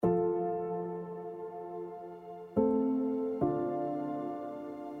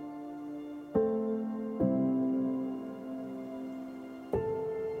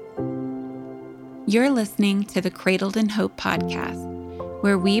You're listening to the Cradled in Hope podcast,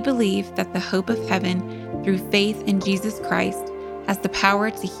 where we believe that the hope of heaven through faith in Jesus Christ has the power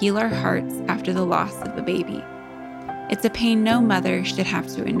to heal our hearts after the loss of a baby. It's a pain no mother should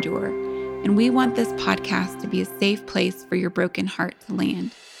have to endure, and we want this podcast to be a safe place for your broken heart to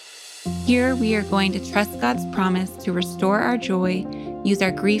land. Here we are going to trust God's promise to restore our joy, use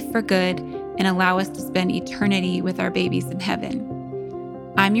our grief for good, and allow us to spend eternity with our babies in heaven.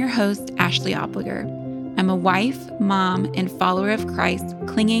 I'm your host, Ashley Opliger. I'm a wife, mom, and follower of Christ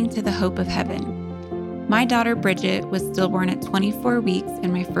clinging to the hope of heaven. My daughter Bridget was stillborn at 24 weeks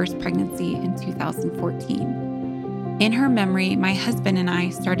in my first pregnancy in 2014. In her memory, my husband and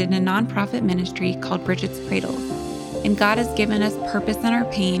I started a nonprofit ministry called Bridget's Cradles, and God has given us purpose in our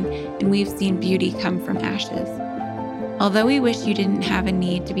pain, and we've seen beauty come from ashes. Although we wish you didn't have a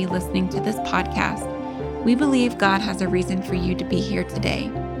need to be listening to this podcast, we believe God has a reason for you to be here today.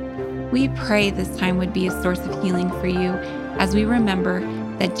 We pray this time would be a source of healing for you as we remember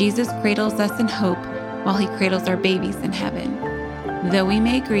that Jesus cradles us in hope while he cradles our babies in heaven. Though we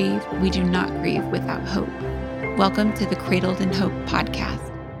may grieve, we do not grieve without hope. Welcome to the Cradled in Hope podcast.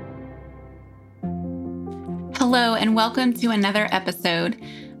 Hello, and welcome to another episode.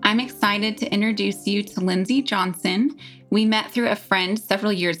 I'm excited to introduce you to Lindsay Johnson. We met through a friend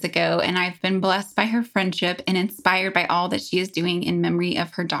several years ago, and I've been blessed by her friendship and inspired by all that she is doing in memory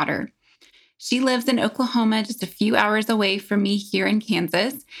of her daughter. She lives in Oklahoma, just a few hours away from me here in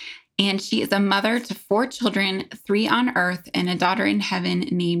Kansas, and she is a mother to 4 children, 3 on earth, and a daughter in heaven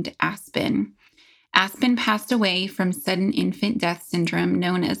named Aspen. Aspen passed away from sudden infant death syndrome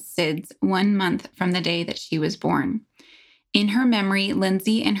known as SIDS 1 month from the day that she was born. In her memory,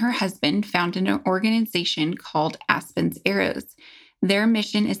 Lindsay and her husband founded an organization called Aspen's Arrows. Their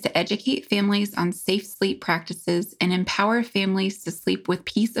mission is to educate families on safe sleep practices and empower families to sleep with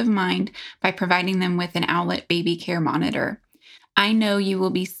peace of mind by providing them with an Owlet baby care monitor. I know you will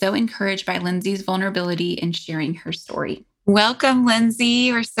be so encouraged by Lindsay's vulnerability in sharing her story. Welcome,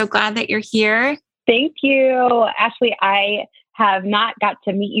 Lindsay. We're so glad that you're here. Thank you, Ashley. I have not got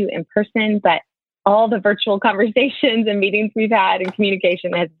to meet you in person, but all the virtual conversations and meetings we've had and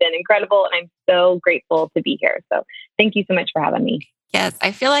communication has been incredible. And I'm so grateful to be here. So thank you so much for having me. Yes,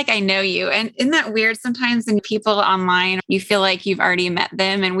 I feel like I know you. And isn't that weird? Sometimes when people online, you feel like you've already met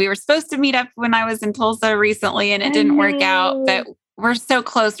them. And we were supposed to meet up when I was in Tulsa recently and it didn't work out, but we're so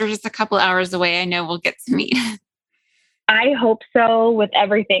close. We're just a couple hours away. I know we'll get to meet. I hope so with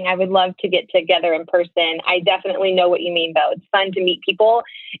everything. I would love to get together in person. I definitely know what you mean, though. It's fun to meet people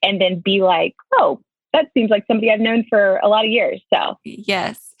and then be like, oh, that seems like somebody I've known for a lot of years. So,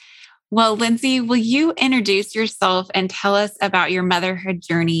 yes. Well, Lindsay, will you introduce yourself and tell us about your motherhood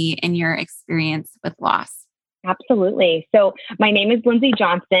journey and your experience with loss? Absolutely. So my name is Lindsay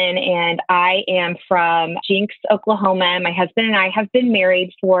Johnson, and I am from Jenks, Oklahoma. My husband and I have been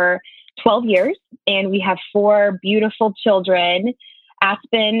married for 12 years, and we have 4 beautiful children.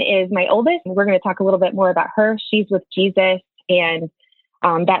 Aspen is my oldest. We're going to talk a little bit more about her. She's with Jesus, and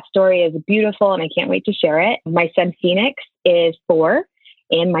that story is beautiful, and I can't wait to share it. My son Phoenix is 4,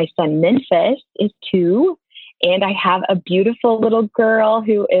 and my son Memphis is 2, and I have a beautiful little girl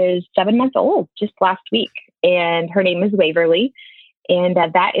who is 7 months old just last week, and her name is Waverly. And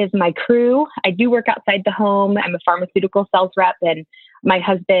that is my crew. I do work outside the home. I'm a pharmaceutical sales rep, and my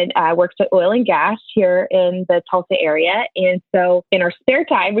husband works at oil and gas here in the Tulsa area. And so in our spare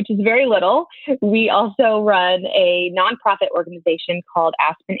time, which is very little, we also run a nonprofit organization called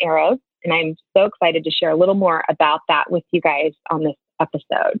Aspen Arrows. And I'm so excited to share a little more about that with you guys on this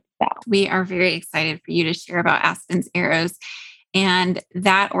episode. So we are very excited for you to share about Aspen's Arrows. And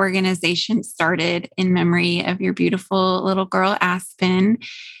that organization started in memory of your beautiful little girl, Aspen.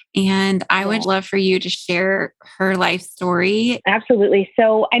 And I would love for you to share her life story. Absolutely.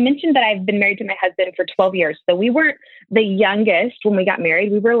 So I mentioned that I've been married to my husband for 12 years. So we weren't the youngest when we got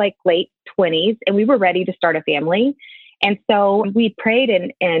married. We were like late 20s, and we were ready to start a family. And so we prayed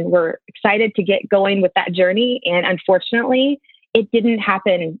and were excited to get going with that journey. And unfortunately, it didn't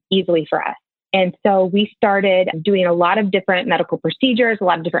happen easily for us. And so we started doing a lot of different medical procedures, a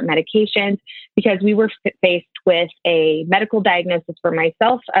lot of different medications, because we were faced with a medical diagnosis for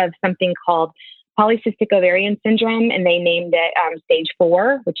myself of something called polycystic ovarian syndrome. And they named it stage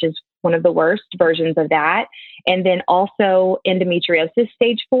 4, which is one of the worst versions of that. And then also endometriosis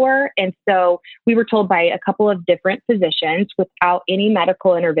stage 4. And so we were told by a couple of different physicians without any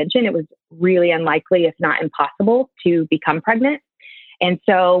medical intervention, it was really unlikely, if not impossible, to become pregnant. And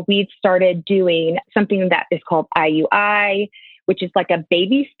so we've started doing something that is called IUI. which is like a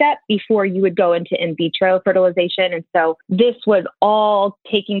baby step before you would go into in vitro fertilization. And so this was all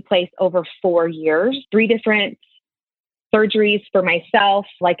taking place over 4 years, 3 different surgeries for myself.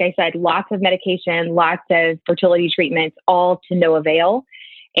 Like I said, lots of medication, lots of fertility treatments, all to no avail.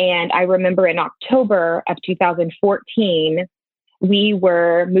 And I remember in October of 2014, we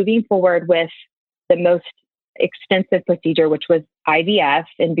were moving forward with the most extensive procedure, which was IVF,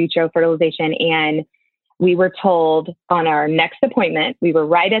 in vitro fertilization. And we were told on our next appointment, we were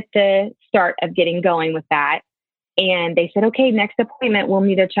right at the start of getting going with that. And they said, okay, next appointment, we'll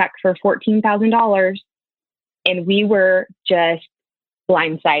need a check for $14,000. And we were just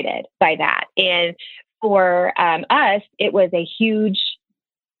blindsided by that. And for us, it was a huge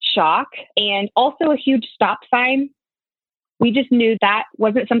shock and also a huge stop sign. We just knew that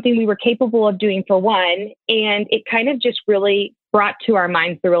wasn't something we were capable of doing, for one. And it kind of just really brought to our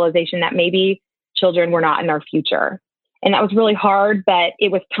minds the realization that maybe children were not in our future. And that was really hard, but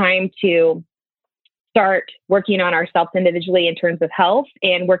it was time to start working on ourselves individually in terms of health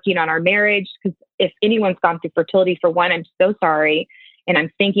and working on our marriage. Because if anyone's gone through fertility, for one, I'm so sorry. And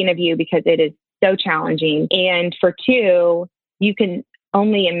I'm thinking of you because it is so challenging. And for two, you can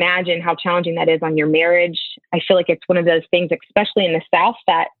only imagine how challenging that is on your marriage. I feel like it's one of those things, especially in the South,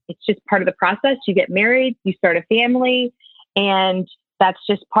 that it's just part of the process. You get married, you start a family, and that's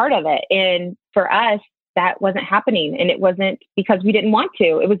just part of it. And for us, that wasn't happening. And it wasn't because we didn't want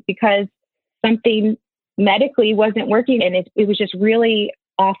to. It was because something medically wasn't working, and it was just really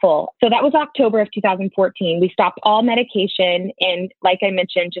awful. So that was October of 2014. We stopped all medication and, like I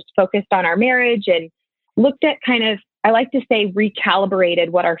mentioned, just focused on our marriage and looked at kind of, I like to say, recalibrated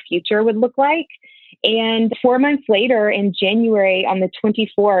what our future would look like. And 4 months later, in January, on the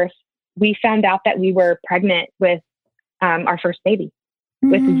 24th, we found out that we were pregnant with our first baby.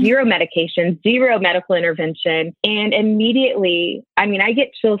 With zero medication, zero medical intervention. And immediately, I mean, I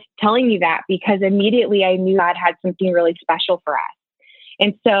get chills telling you that because immediately I knew God had something really special for us.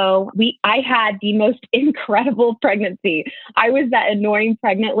 And so I had the most incredible pregnancy. I was that annoying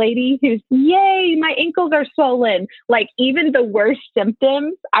pregnant lady who's, yay, my ankles are swollen. Like even the worst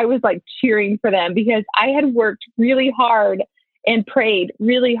symptoms, I was like cheering for them because I had worked really hard and prayed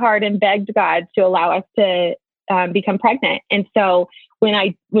really hard and begged God to allow us to become pregnant. And so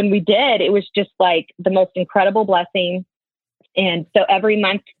when we did, it was just like the most incredible blessing. And so every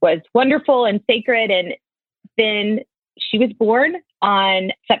month was wonderful and sacred. And then she was born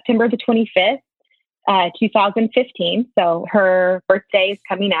on September the 25th, 2015. So her birthday is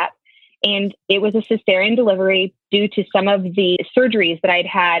coming up. And it was a cesarean delivery due to some of the surgeries that I'd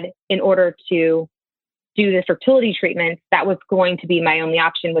had in order to do the fertility treatments. That was going to be my only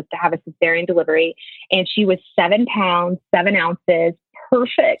option, was to have a cesarean delivery. And she was 7 pounds, 7 ounces,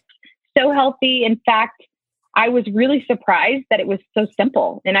 perfect, so healthy. In fact, I was really surprised that it was so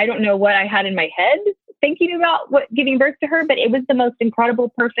simple. And I don't know what I had in my head thinking about giving birth to her, but it was the most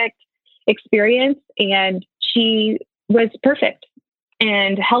incredible, perfect experience. And she was perfect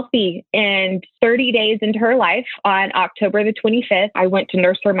and healthy. And 30 days into her life, on October the 25th, I went to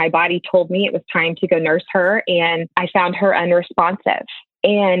nurse her. My body told me it was time to go nurse her, and I found her unresponsive.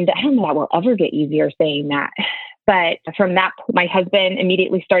 And I don't know that will ever get easier saying that. But from that, my husband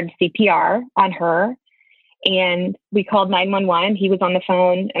immediately started CPR on her, and we called 911. He was on the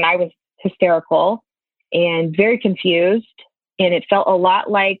phone, and I was hysterical and very confused. And it felt a lot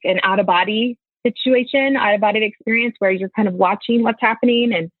like an out-of-body situation, out-of-body experience, where you're kind of watching what's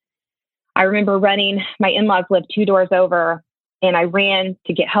happening. And I remember running, my in-laws lived 2 doors over, and I ran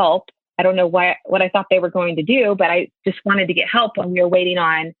to get help. I don't know what I thought they were going to do, but I just wanted to get help when we were waiting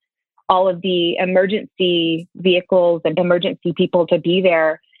on all of the emergency vehicles and emergency people to be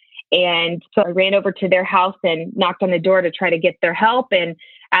there. And so I ran over to their house and knocked on the door to try to get their help. And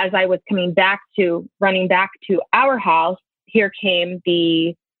as I was running back to our house, here came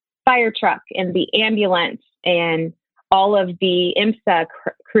the fire truck and the ambulance and all of the IMSA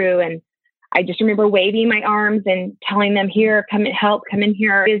crew. And I just remember waving my arms and telling them, here, come and help, come in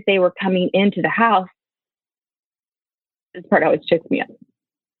here. As they were coming into the house, this part always chokes me up.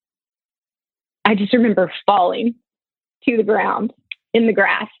 I just remember falling to the ground in the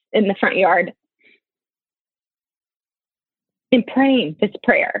grass in the front yard and praying this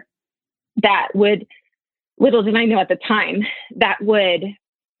prayer that would, little did I know at the time, that would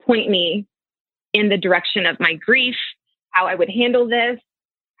point me in the direction of my grief, how I would handle this,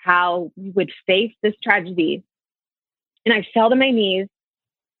 how we would face this tragedy. And I fell to my knees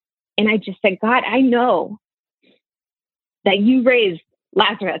and I just said, God, I know that you raised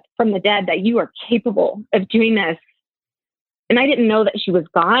Lazarus from the dead, that you are capable of doing this. And I didn't know that she was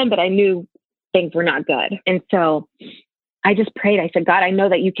gone, but I knew things were not good. And so I just prayed. I said, God, I know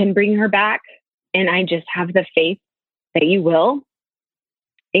that you can bring her back, and I just have the faith that you will.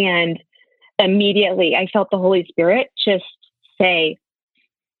 And immediately I felt the Holy Spirit just say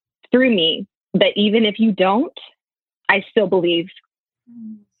through me that even if you don't, I still believe.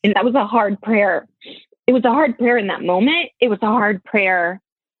 And that was a hard prayer. It was a hard prayer in that moment. It was a hard prayer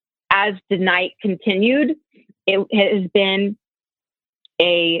as the night continued. It has been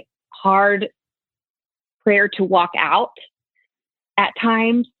a hard prayer to walk out at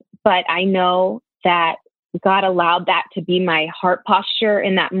times, but I know that God allowed that to be my heart posture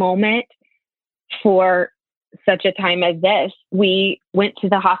in that moment for such a time as this. We went to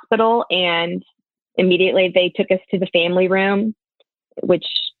the hospital, and immediately they took us to the family room, which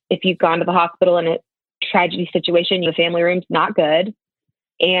if you've gone to the hospital in a tragedy situation, the family room's not good.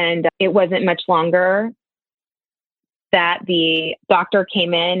 And it wasn't much longer that the doctor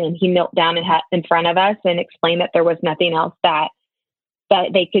came in, and he knelt down in front of us and explained that there was nothing else that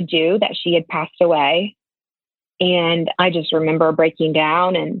they could do, that she had passed away. And I just remember breaking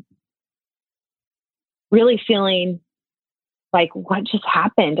down and really feeling like, what just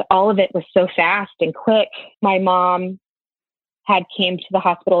happened? All of it was so fast and quick. My mom had came to the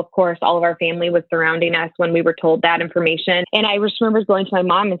hospital. Of course, all of our family was surrounding us when we were told that information. And I just remember going to my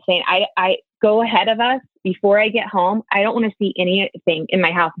mom and saying, I go ahead of us before I get home. I don't want to see anything in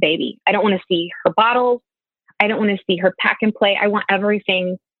my house, baby. I don't want to see her bottles. I don't want to see her pack and play. I want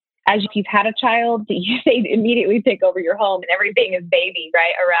everything, as if you've had a child, they immediately take over your home and everything is baby,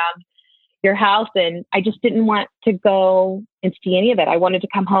 right, around your house. And I just didn't want to go and see any of it. I wanted to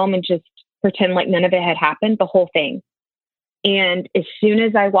come home and just pretend like none of it had happened, the whole thing. And as soon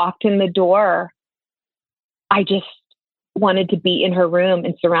as I walked in the door, I just wanted to be in her room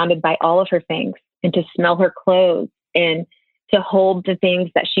and surrounded by all of her things, and to smell her clothes, and to hold the things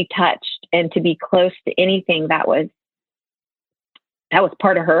that she touched, and to be close to anything that was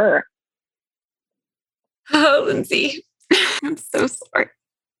part of her. Oh, Lindsay, I'm so sorry.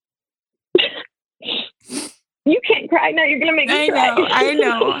 You can't cry. No, you're going to make me cry. I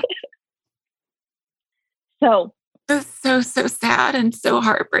know. So it's so sad and so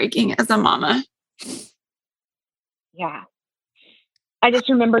heartbreaking as a mama. Yeah. I just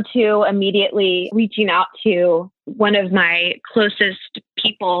remember too, immediately reaching out to one of my closest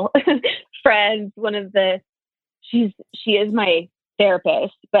people, friends, she is my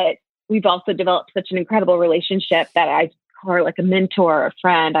therapist, but we've also developed such an incredible relationship that I call her like a mentor, a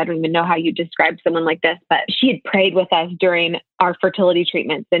friend. I don't even know how you describe someone like this, but she had prayed with us during our fertility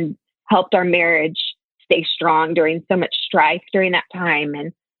treatments and helped our marriage stay strong during so much strife during that time.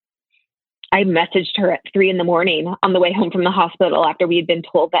 And I messaged her at 3 a.m. on the way home from the hospital after we had been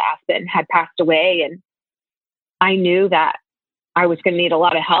told that Aspen had passed away. And I knew that I was going to need a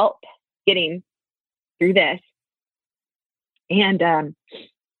lot of help getting through this. And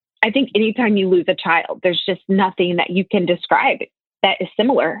I think anytime you lose a child, there's just nothing that you can describe that is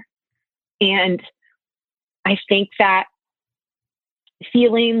similar. And I think that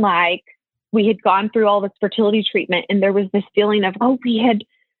feeling like we had gone through all this fertility treatment, and there was this feeling of, God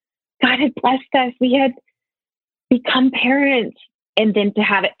had blessed us. We had become parents. And then to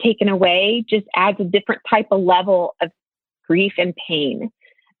have it taken away just adds a different type of level of grief and pain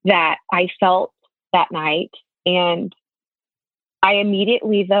that I felt that night. And I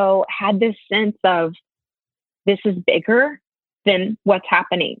immediately, though, had this sense of, this is bigger than what's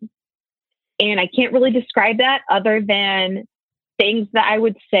happening. And I can't really describe that other than things that I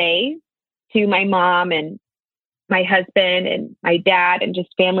would say to my mom and my husband and my dad and just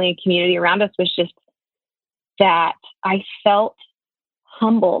family and community around us, was just that I felt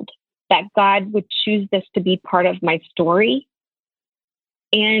humbled that God would choose this to be part of my story.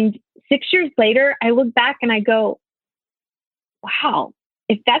 And 6 years later, I look back and I go, wow,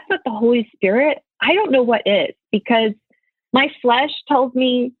 if that's not the Holy Spirit, I don't know what is, because my flesh tells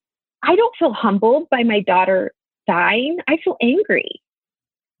me I don't feel humbled by my daughter dying. I feel angry.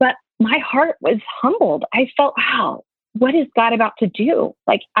 But my heart was humbled. I felt, wow, what is God about to do?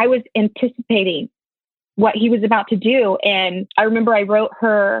 Like, I was anticipating what he was about to do. And I remember I wrote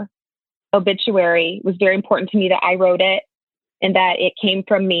her obituary. It was very important to me that I wrote it and that it came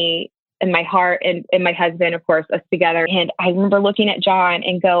from me and my heart and my husband, of course, us together. And I remember looking at John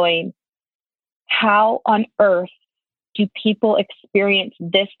and going, how on earth do people experience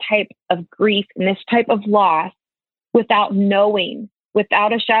this type of grief and this type of loss without knowing,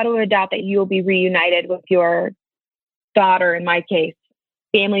 without a shadow of a doubt, that you will be reunited with your daughter, in my case,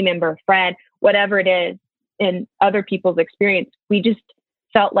 family member, friend, whatever it is, in other people's experience? We just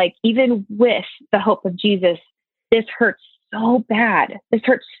felt like, even with the hope of Jesus, this hurts so bad. This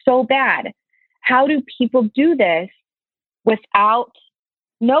hurts so bad. How do people do this without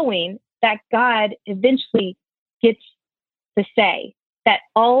knowing that God eventually gets to say, that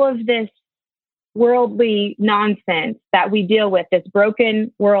all of this worldly nonsense that we deal with, this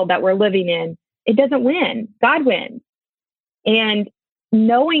broken world that we're living in, it doesn't win. God wins. And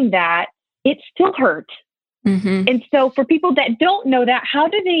knowing that, it still hurts. Mm-hmm. And so for people that don't know that, how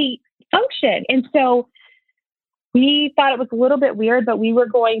do they function? And so we thought it was a little bit weird, but we were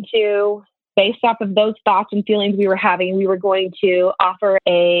going to, based off of those thoughts and feelings we were having, we were going to offer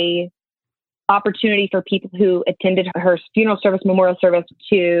a opportunity for people who attended her funeral service, memorial service,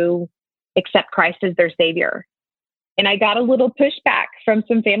 to accept Christ as their Savior. And I got a little pushback from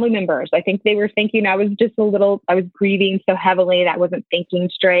some family members. I think they were thinking I was grieving so heavily that I wasn't thinking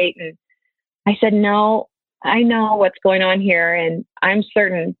straight. And I said, no, I know what's going on here. And I'm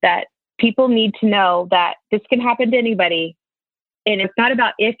certain that people need to know that this can happen to anybody. And it's not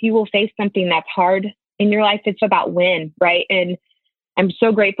about if you will face something that's hard in your life. It's about when, right? And I'm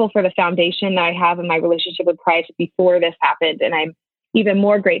so grateful for the foundation that I have in my relationship with Christ before this happened. And I'm even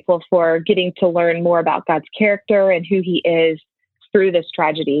more grateful for getting to learn more about God's character and who He is through this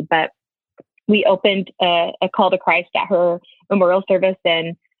tragedy. But we opened a call to Christ at her memorial service,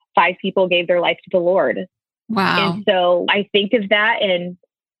 and 5 people gave their life to the Lord. Wow. And so I think of that in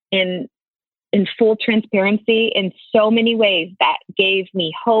full transparency in so many ways. That gave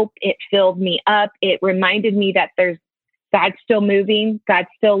me hope. It filled me up. It reminded me that God's still moving. God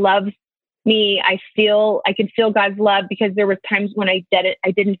still loves me. I can feel God's love, because there were times when I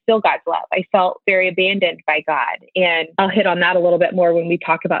didn't feel God's love. I felt very abandoned by God. And I'll hit on that a little bit more when we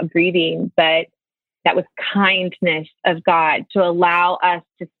talk about grieving, but that was kindness of God to allow us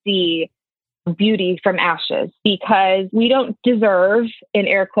to see beauty from ashes, because we don't deserve, in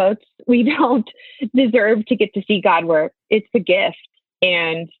air quotes, we don't deserve to get to see God work. It's a gift.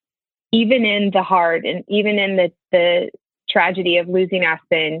 And even in the hard, and even in the tragedy of losing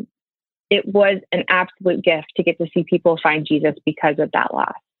Aspen, it was an absolute gift to get to see people find Jesus because of that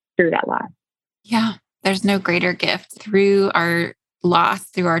loss, through that loss. Yeah, there's no greater gift through our loss,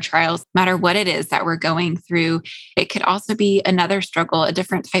 through our trials, no matter what it is that we're going through. It could also be another struggle, a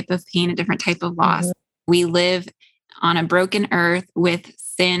different type of pain, a different type of loss. Mm-hmm. We live on a broken earth with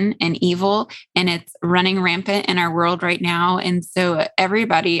sin and evil, and it's running rampant in our world right now. And so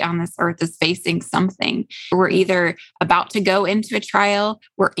everybody on this earth is facing something. We're either about to go into a trial,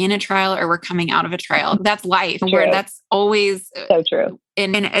 we're in a trial, or we're coming out of a trial. That's life. That's always so true.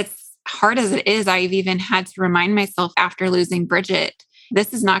 And it's hard as it is. I've even had to remind myself after losing Bridget,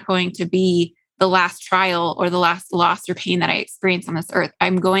 this is not going to be the last trial or the last loss or pain that I experience on this earth.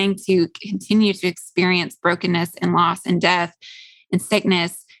 I'm going to continue to experience brokenness and loss and death and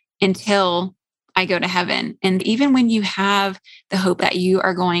sickness until I go to heaven. And even when you have the hope that you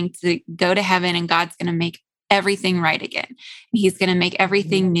are going to go to heaven and God's going to make everything right again, and He's going to make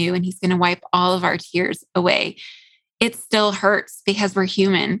everything new, and He's going to wipe all of our tears away, it still hurts because we're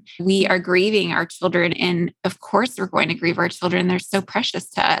human. We are grieving our children. And of course, we're going to grieve our children. They're so precious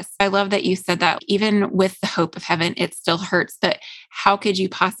to us. I love that you said that even with the hope of heaven, it still hurts. But how could you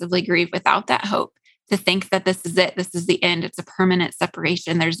possibly grieve without that hope? To think that this is it, this is the end, it's a permanent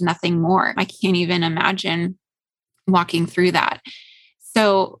separation, there's nothing more. I can't even imagine walking through that.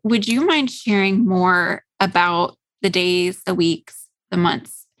 So would you mind sharing more about the days, the weeks, the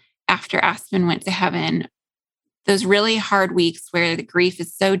months after Aspen went to heaven? Those really hard weeks where the grief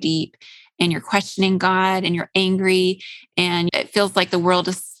is so deep and you're questioning God and you're angry and it feels like the world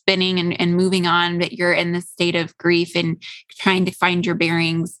is spinning and moving on, but you're in this state of grief and trying to find your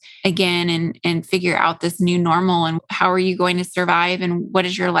bearings again and figure out this new normal, and how are you going to survive, and what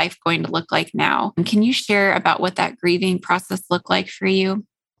is your life going to look like now? And can you share about what that grieving process looked like for you?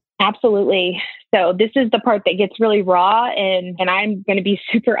 Absolutely. So this is the part that gets really raw, and I'm going to be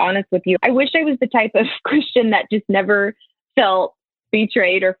super honest with you. I wish I was the type of Christian that just never felt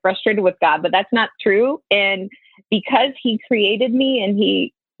betrayed or frustrated with God, but that's not true. And because He created me and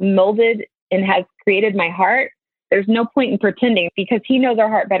He molded and has created my heart, there's no point in pretending, because He knows our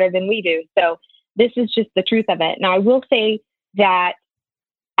heart better than we do. So this is just the truth of it. Now, I will say that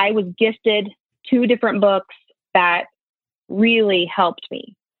I was gifted 2 different books that really helped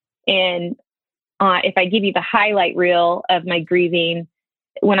me. And if I give you the highlight reel of my grieving,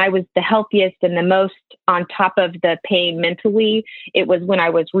 when I was the healthiest and the most on top of the pain mentally, it was when I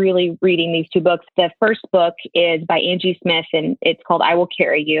was really reading these 2 books. The first book is by Angie Smith, and it's called I Will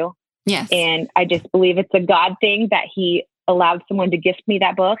Carry You. Yes. And I just believe it's a God thing that He allowed someone to gift me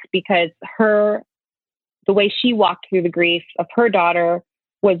that book, because the way she walked through the grief of her daughter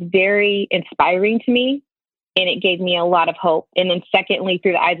was very inspiring to me. And it gave me a lot of hope. And then secondly,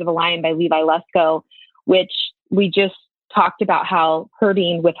 Through the Eyes of a Lion by Levi Lusko, which we just talked about how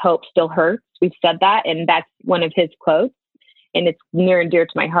hurting with hope still hurts. We've said that, and that's one of his quotes. And it's near and dear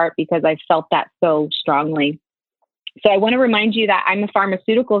to my heart because I felt that so strongly. So I want to remind you that I'm a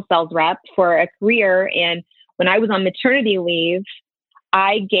pharmaceutical sales rep for a career. And when I was on maternity leave,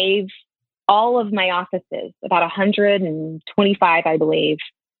 I gave all of my offices, about 125, I believe,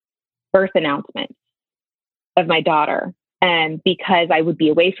 birth announcements of my daughter. And because I would be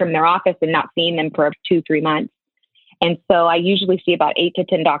away from their office and not seeing them for 2-3 months. And so I usually see about 8 to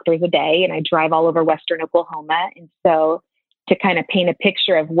 10 doctors a day, and I drive all over Western Oklahoma. And so to kind of paint a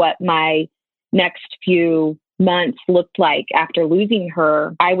picture of what my next few months looked like after losing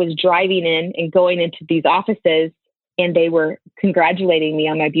her, I was driving in and going into these offices, and they were congratulating me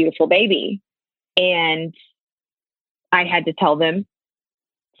on my beautiful baby. And I had to tell them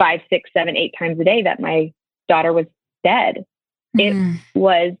 5, 6, 7, 8 times a day that my daughter was dead. It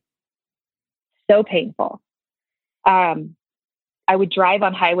was so painful. I would drive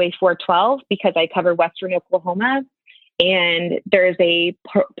on Highway 412 because I cover Western Oklahoma. And there's a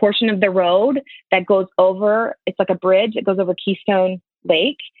portion of the road that goes over, it's like a bridge, it goes over Keystone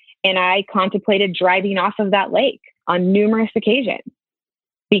Lake. And I contemplated driving off of that lake on numerous occasions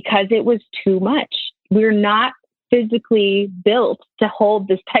because it was too much. We're not physically built to hold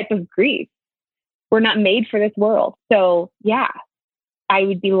this type of grief. We're not made for this world. So yeah, I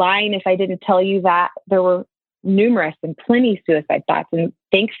would be lying if I didn't tell you that there were numerous and plenty suicide thoughts. And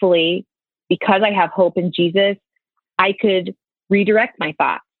thankfully, because I have hope in Jesus, I could redirect my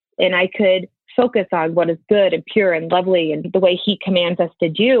thoughts and I could focus on what is good and pure and lovely and the way he commands us to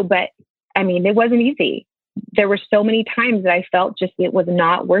do. But I mean, it wasn't easy. There were so many times that I felt just it was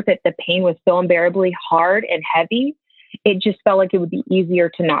not worth it. The pain was so unbearably hard and heavy. It just felt like it would be easier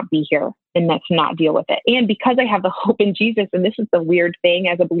to not be here and to not deal with it. And because I have the hope in Jesus, and this is the weird thing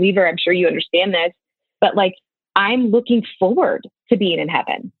as a believer, I'm sure you understand this, but like I'm looking forward to being in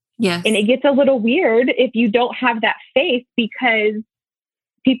heaven. Yes. And it gets a little weird if you don't have that faith because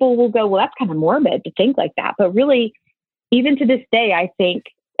people will go, well, that's kind of morbid to think like that. But really, even to this day, I think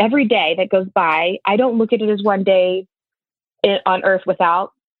every day that goes by, I don't look at it as one day on earth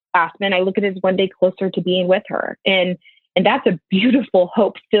without Aspen. I look at it as one day closer to being with her. And that's a beautiful,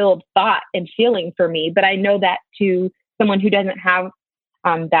 hope-filled thought and feeling for me. But I know that to someone who doesn't have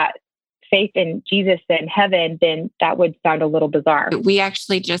that faith in Jesus and heaven, then that would sound a little bizarre. We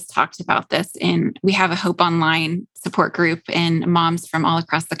actually just talked about this, and we have a Hope Online support group, and moms from all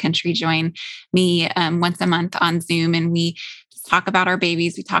across the country join me once a month on Zoom, and we just talk about our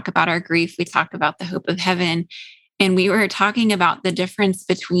babies. We talk about our grief. We talk about the hope of heaven. And we were talking about the difference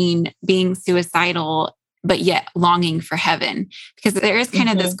between being suicidal but yet longing for heaven, because there is kind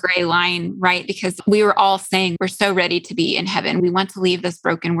of this gray line, right? Because we were all saying we're so ready to be in heaven. We want to leave this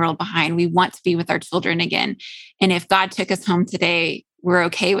broken world behind. We want to be with our children again. And if God took us home today, we're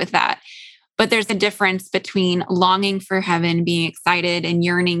okay with that. But there's a difference between longing for heaven, being excited and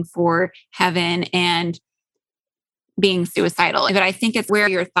yearning for heaven, and being suicidal. But I think it's where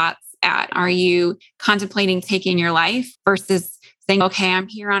your thoughts at. Are you contemplating taking your life versus saying, okay, I'm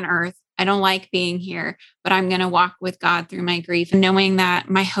here on earth. I don't like being here, but I'm going to walk with God through my grief, knowing that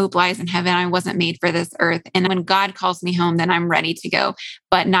my hope lies in heaven. I wasn't made for this earth. And when God calls me home, then I'm ready to go,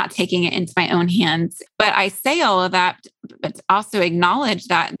 but not taking it into my own hands. But I say all of that, but also acknowledge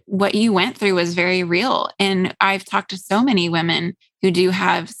that what you went through was very real. And I've talked to so many women who do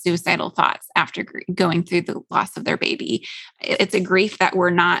have suicidal thoughts after going through the loss of their baby. It's a grief that we're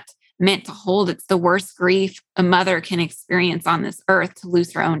not meant to hold. It's the worst grief a mother can experience on this earth, to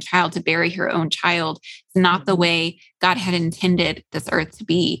lose her own child, to bury her own child. It's not the way God had intended this earth to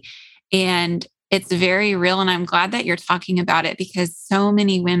be. And it's very real. And I'm glad that you're talking about it, because so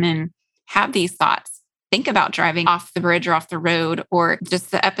many women have these thoughts. Think about driving off the bridge or off the road, or just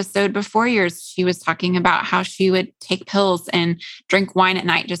the episode before yours, she was talking about how she would take pills and drink wine at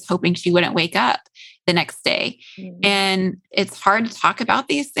night, just hoping she wouldn't wake up the next day. And it's hard to talk about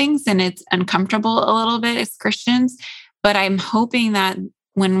these things, and it's uncomfortable a little bit as Christians. But I'm hoping that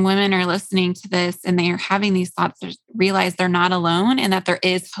when women are listening to this and they are having these thoughts, they realize they're not alone, and that there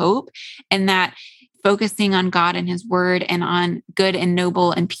is hope, and that focusing on God and his word and on good and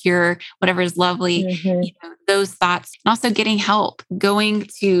noble and pure, whatever is lovely, those thoughts, and also getting help, going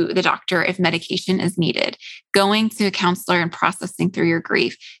to the doctor if medication is needed, going to a counselor and processing through your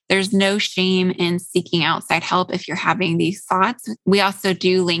grief. There's no shame in seeking outside help if you're having these thoughts. We also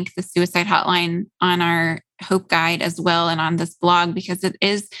do link the suicide hotline on our Hope Guide as well, and on this blog, because it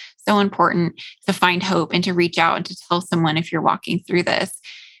is so important to find hope and to reach out and to tell someone if you're walking through this.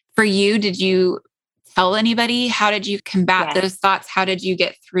 For you, did you tell anybody? How did you combat those thoughts? How did you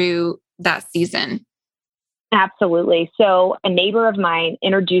get through that season? Absolutely. So a neighbor of mine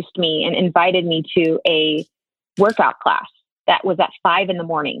introduced me and invited me to a workout class that was at 5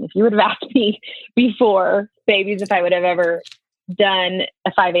 a.m. If you would have asked me before babies if I would have ever done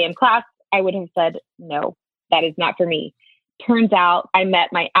a 5 a.m. class, I would have said, no, that is not for me. Turns out I met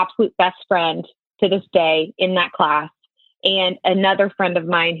my absolute best friend to this day in that class, and another friend of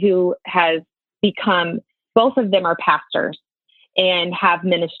mine who has become, both of them are pastors and have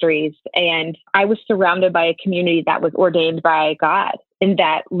ministries. And I was surrounded by a community that was ordained by God and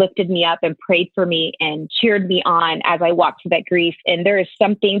that lifted me up and prayed for me and cheered me on as I walked through that grief. And there is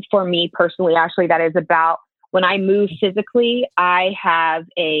something for me personally, Ashley, that is about when I move physically, I have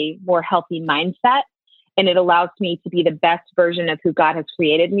a more healthy mindset, and it allows me to be the best version of who God has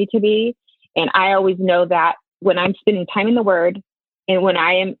created me to be. And I always know that when I'm spending time in the Word and when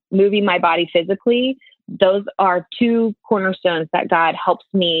I am moving my body physically, those are two cornerstones that God helps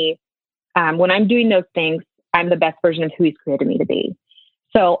me. When I'm doing those things, I'm the best version of who He's created me to be.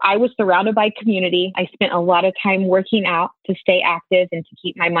 So I was surrounded by community. I spent a lot of time working out to stay active and to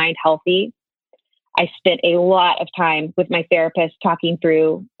keep my mind healthy. I spent a lot of time with my therapist talking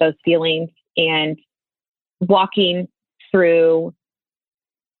through those feelings and walking through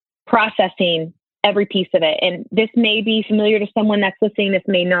processing every piece of it. And this may be familiar to someone that's listening, this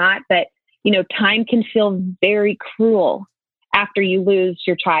may not, but time can feel very cruel after you lose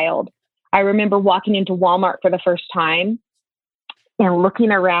your child. I remember walking into Walmart for the first time and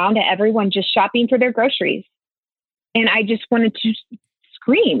looking around at everyone just shopping for their groceries. And I just wanted to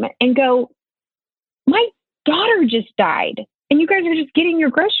scream and go, my daughter just died and you guys are just getting your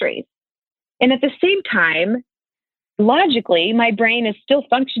groceries. And at the same time, logically, my brain is still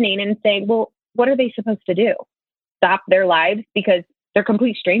functioning and saying, well, what are they supposed to do? Stop their lives because they're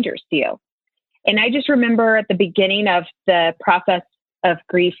complete strangers to you. And I just remember at the beginning of the process of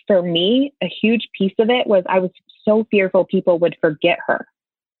grief for me, a huge piece of it was I was so fearful people would forget her.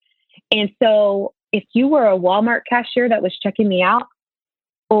 And so if you were a Walmart cashier that was checking me out,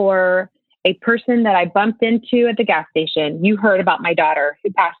 or a person that I bumped into at the gas station, you heard about my daughter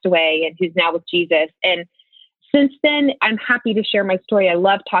who passed away and who's now with Jesus. And since then, I'm happy to share my story. I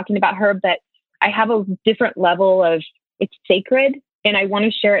love talking about her, but I have a different level of it's sacred. And I want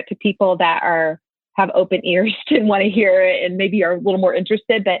to share it to people that have open ears and want to hear it and maybe are a little more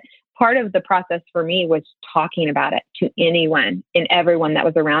interested. But part of the process for me was talking about it to anyone and everyone that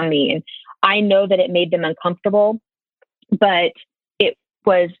was around me. And I know that it made them uncomfortable, but it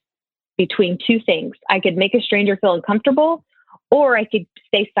was between two things. I could make a stranger feel uncomfortable, or I could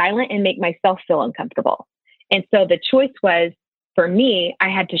stay silent and make myself feel uncomfortable. And so the choice was, for me, I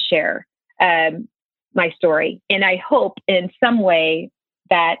had to share my story. And I hope in some way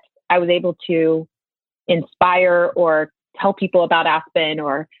that I was able to inspire or tell people about Aspen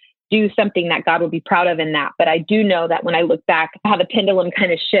or do something that God would be proud of in that. But I do know that when I look back, how the pendulum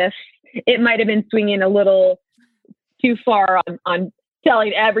kind of shifts, it might have been swinging a little too far on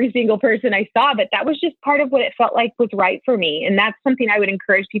telling every single person I saw, but that was just part of what it felt like was right for me. And that's something I would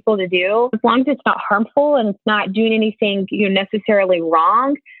encourage people to do. As long as it's not harmful and it's not doing anything necessarily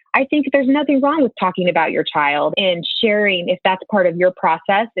wrong, I think there's nothing wrong with talking about your child and sharing if that's part of your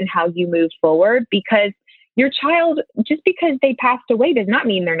process and how you move forward, because your child, just because they passed away does not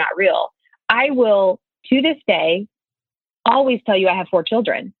mean they're not real. I will, to this day, always tell you I have 4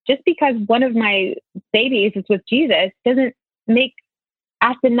 children. Just because one of my babies is with Jesus doesn't make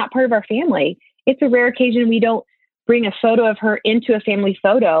Aspen not part of our family. It's a rare occasion we don't bring a photo of her into a family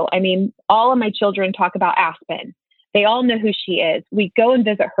photo. I mean, all of my children talk about Aspen. They all know who she is. We go and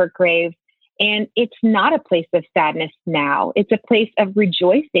visit her grave, and it's not a place of sadness now. It's a place of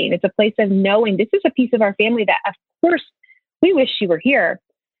rejoicing. It's a place of knowing this is a piece of our family that, of course, we wish she were here.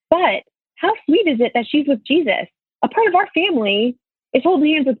 But how sweet is it that she's with Jesus? A part of our family is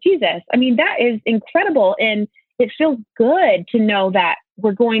holding hands with Jesus. I mean, that is incredible. And it feels good to know that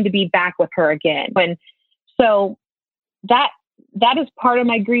we're going to be back with her again. And so that is part of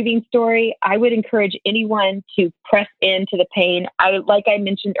my grieving story. I would encourage anyone to press into the pain. Like I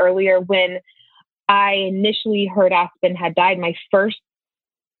mentioned earlier, when I initially heard Aspen had died, my first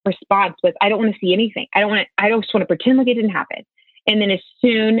response was, I don't want to see anything. I just want to pretend like it didn't happen. And then as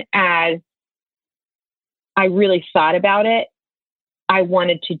soon as I really thought about it, I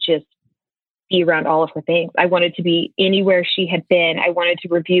wanted to just be around all of her things. I wanted to be anywhere she had been. I wanted to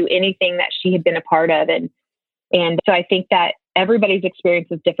review anything that she had been a part of. And so I think that everybody's experience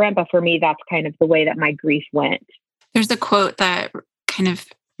is different, but for me, that's kind of the way that my grief went. There's a quote that kind of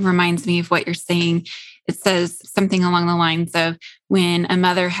reminds me of what you're saying. It says something along the lines of, when a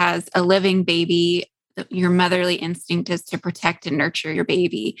mother has a living baby, your motherly instinct is to protect and nurture your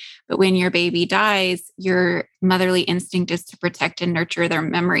baby. But when your baby dies, your motherly instinct is to protect and nurture their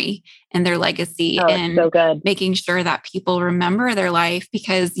memory and their legacy, and so good. making sure that people remember their life,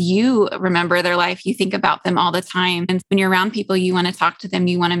 because you remember their life. You think about them all the time. And when you're around people, you want to talk to them.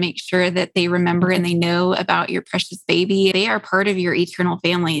 You want to make sure that they remember and they know about your precious baby. They are part of your eternal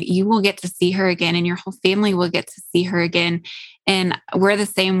family. You will get to see her again, and your whole family will get to see her again. And we're the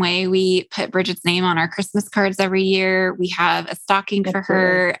same way. We put Bridget's name on our Christmas cards every year. We have a stocking for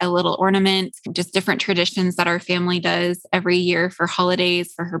her, a little ornament, just different traditions that our family does every year for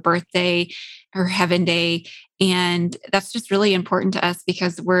holidays, for her birthday, her Heaven Day. And that's just really important to us,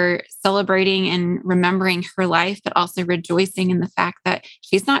 because we're celebrating and remembering her life, but also rejoicing in the fact that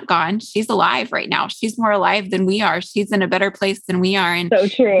she's not gone. She's alive right now. She's more alive than we are. She's in a better place than we are. And so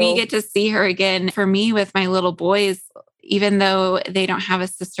true. We get to see her again. For me, with my little boys, even though they don't have a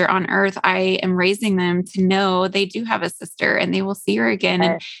sister on earth, I am raising them to know they do have a sister, and they will see her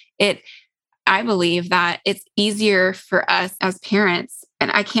again. And I believe that it's easier for us as parents,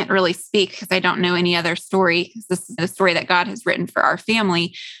 and I can't really speak because I don't know any other story, because this is the story that God has written for our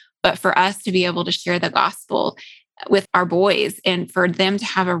family, but for us to be able to share the gospel with our boys, and for them to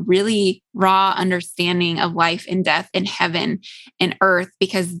have a really raw understanding of life and death and heaven and earth,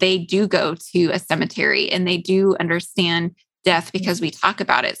 because they do go to a cemetery and they do understand death, because we talk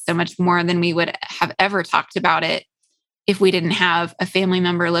about it so much more than we would have ever talked about it if we didn't have a family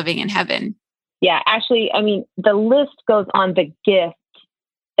member living in heaven. Yeah, actually, I mean, the list goes on the gift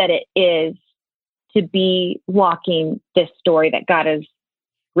that it is to be walking this story that God has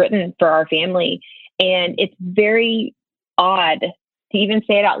written for our family. And it's very odd to even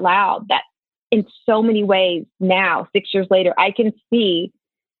say it out loud that in so many ways now, 6 years later, I can see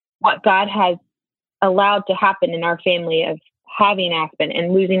what God has allowed to happen in our family of having Aspen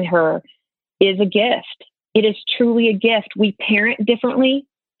and losing her is a gift. It is truly a gift. We parent differently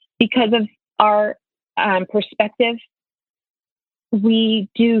because of our perspective. We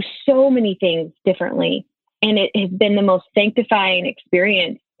do so many things differently, and it has been the most sanctifying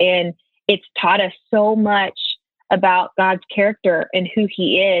experience. And it's taught us so much about God's character and who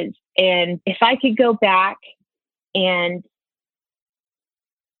he is. And if I could go back and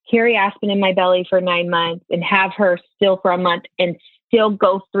carry Aspen in my belly for 9 months and have her still for a month and still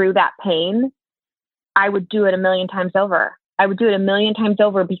go through that pain, I would do it 1,000,000 times over. I would do it 1,000,000 times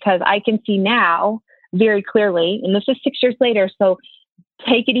over, because I can see now very clearly, and this is 6 years later, so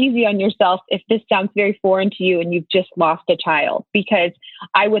take it easy on yourself if this sounds very foreign to you and you've just lost a child, because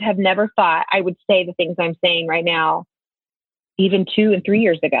I would have never thought I would say the things I'm saying right now, even 2 and 3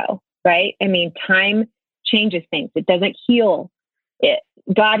 years ago, right? I mean, time changes things. It doesn't heal it.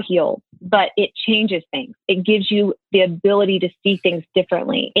 God heals, but it changes things. It gives you the ability to see things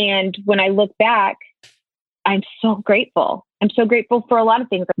differently. And when I look back, I'm so grateful. I'm so grateful for a lot of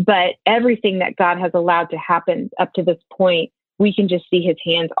things, but everything that God has allowed to happen up to this point, we can just see his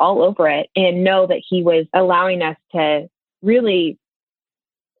hands all over it and know that he was allowing us to really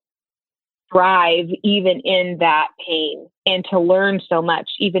thrive even in that pain, and to learn so much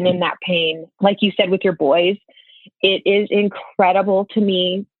even in that pain. Like you said with your boys, it is incredible to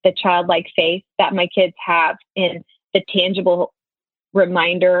me, the childlike faith that my kids have, and the tangible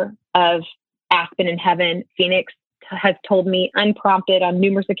reminder of Aspen in heaven. Phoenix has told me unprompted on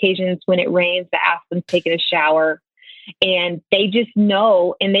numerous occasions when it rains that Aspen's taken a shower. And they just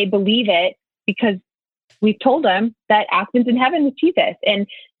know and they believe it because we've told them that Aspen's in heaven with Jesus. And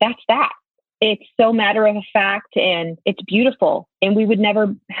that's that. It's so matter of fact, and it's beautiful. And we would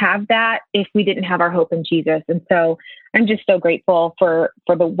never have that if we didn't have our hope in Jesus. And so I'm just so grateful for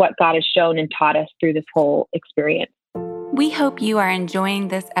what God has shown and taught us through this whole experience. We hope you are enjoying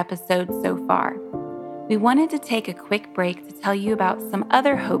this episode so far. We wanted to take a quick break to tell you about some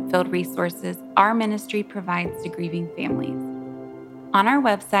other hope-filled resources our ministry provides to grieving families. On our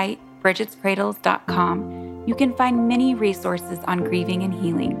website, bridgetscradles.com, you can find many resources on grieving and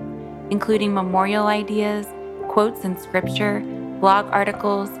healing, including memorial ideas, quotes in scripture, blog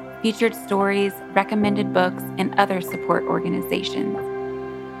articles, featured stories, recommended books, and other support organizations.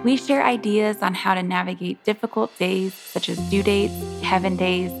 We share ideas on how to navigate difficult days such as due dates, heaven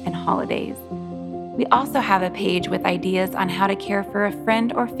days, and holidays. We also have a page with ideas on how to care for a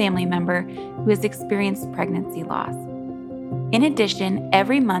friend or family member who has experienced pregnancy loss. In addition,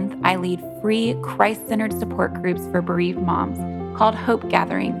 every month I lead free Christ-centered support groups for bereaved moms called Hope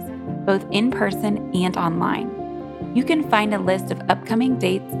Gatherings, both in person and online. You can find a list of upcoming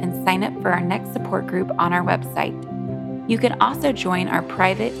dates and sign up for our next support group on our website. You can also join our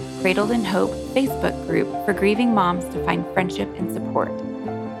private Cradled in Hope Facebook group for grieving moms to find friendship and support.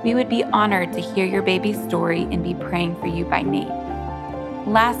 We would be honored to hear your baby's story and be praying for you by name.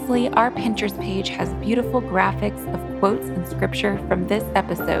 Lastly, our Pinterest page has beautiful graphics of quotes and scripture from this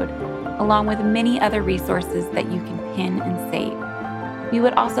episode, along with many other resources that you can pin and save. We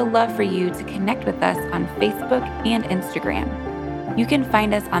would also love for you to connect with us on Facebook and Instagram. You can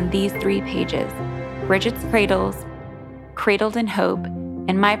find us on these 3 pages: Bridget's Cradles, Cradled in Hope,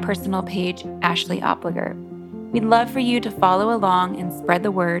 and my personal page, Ashley Opliger. We'd love for you to follow along and spread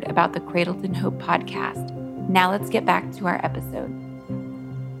the word about the Cradled in Hope podcast. Now let's get back to our episode.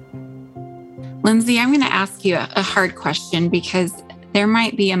 Lindsay, I'm going to ask you a hard question because there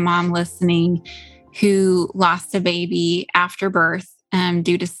might be a mom listening who lost a baby after birth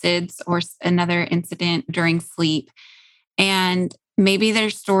due to SIDS or another incident during sleep. And maybe their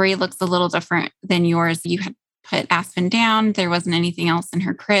story looks a little different than yours. You had put Aspen down. There wasn't anything else in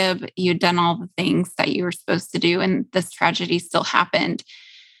her crib. You'd done all the things that you were supposed to do, and this tragedy still happened.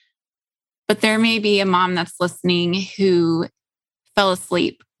 But there may be a mom that's listening who fell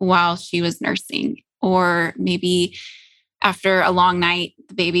asleep while she was nursing, or maybe after a long night,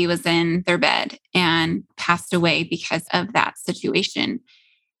 the baby was in their bed and passed away because of that situation.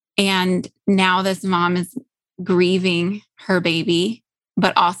 And now this mom is grieving her baby,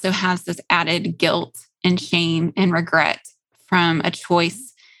 but also has this added guilt and shame and regret from a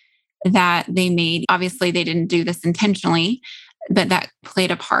choice that they made. Obviously, they didn't do this intentionally, but that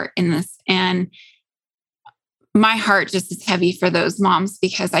played a part in this. And my heart just is heavy for those moms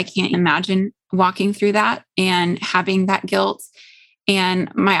because I can't imagine walking through that and having that guilt.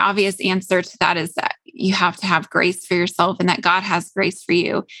 And my obvious answer to that is that you have to have grace for yourself and that God has grace for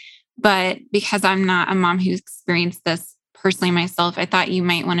you. But because I'm not a mom who's experienced this personally myself, I thought you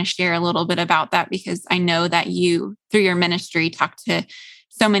might want to share a little bit about that, because I know that you, through your ministry, talk to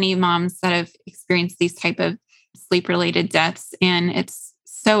so many moms that have experienced these type of sleep-related deaths. And it's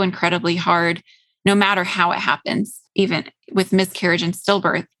so incredibly hard, no matter how it happens, even with miscarriage and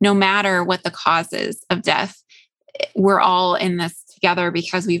stillbirth, no matter what the causes of death, we're all in this together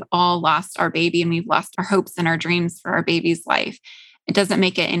because we've all lost our baby and we've lost our hopes and our dreams for our baby's life. It doesn't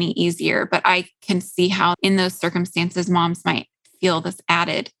make it any easier, but I can see how in those circumstances, moms might feel this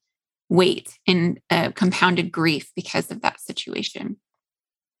added weight and compounded grief because of that situation.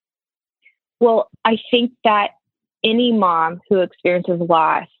 Well, I think that any mom who experiences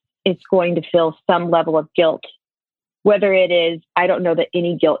loss is going to feel some level of guilt, whether it is, I don't know that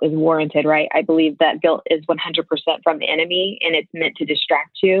any guilt is warranted, right? I believe that guilt is 100% from the enemy, and it's meant to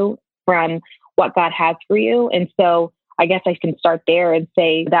distract you from what God has for you. And so I guess I can start there and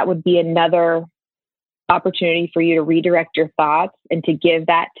say that would be another opportunity for you to redirect your thoughts and to give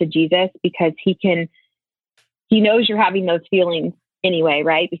that to Jesus, because he knows you're having those feelings anyway,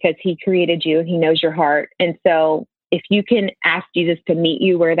 right? Because he created you, he knows your heart. And so if you can ask Jesus to meet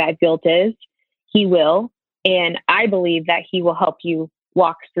you where that guilt is, he will. And I believe that he will help you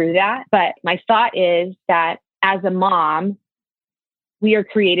walk through that. But my thought is that as a mom, we are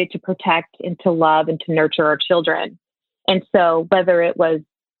created to protect and to love and to nurture our children. And so whether it was,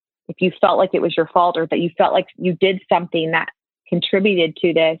 if you felt like it was your fault or that you felt like you did something that contributed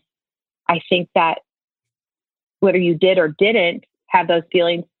to this, I think that whether you did or didn't have those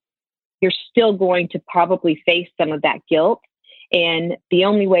feelings, you're still going to probably face some of that guilt. And the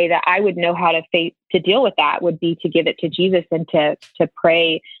only way that I would know how to deal with that would be to give it to Jesus and to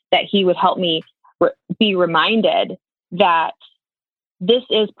pray that he would help me be reminded that this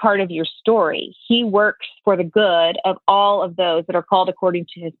is part of your story. He works for the good of all of those that are called according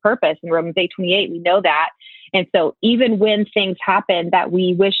to his purpose. In Romans 8:28, we know that. And so even when things happen that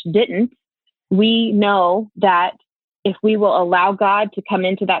we wish didn't, we know that if we will allow God to come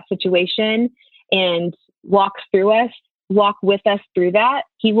into that situation and walk with us through that,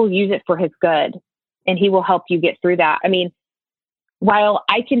 he will use it for his good and he will help you get through that. I mean, while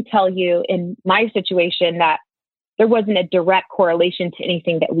I can tell you in my situation that there wasn't a direct correlation to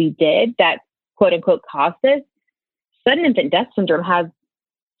anything that we did that quote unquote caused this, sudden infant death syndrome has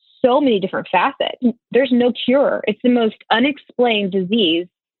so many different facets. There's no cure. It's the most unexplained disease.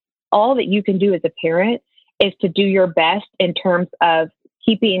 All that you can do as a parent is to do your best in terms of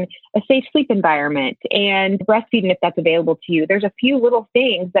keeping a safe sleep environment and breastfeeding if that's available to you. There's a few little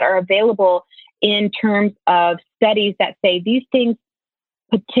things that are available in terms of studies that say these things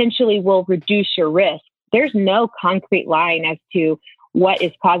potentially will reduce your risk. There's no concrete line as to what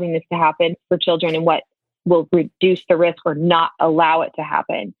is causing this to happen for children and what will reduce the risk or not allow it to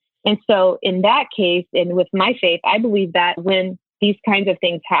happen. And so in that case, and with my faith, I believe that when these kinds of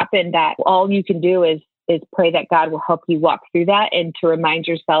things happen, that all you can do is pray that God will help you walk through that and to remind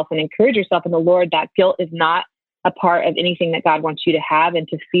yourself and encourage yourself in the Lord that guilt is not a part of anything that God wants you to have and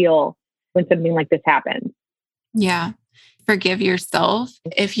to feel when something like this happens. Yeah. Forgive yourself.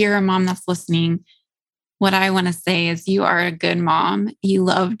 If you're a mom that's listening, what I want to say is you are a good mom. You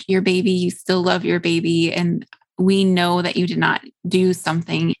loved your baby. You still love your baby. And we know that you did not do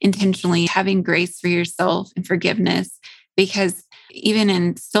something intentionally. Having grace for yourself and forgiveness, because even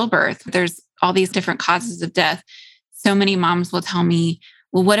in stillbirth, there's all these different causes of death. So many moms will tell me,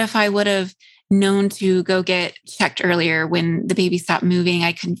 well, what if I would have known to go get checked earlier when the baby stopped moving?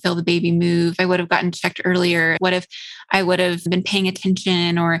 I couldn't feel the baby move. I would have gotten checked earlier. What if I would have been paying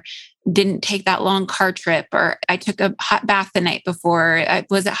attention or didn't take that long car trip, or I took a hot bath the night before?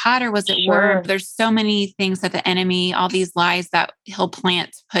 Was it hot or was it warm? There's so many things that the enemy, all these lies that he'll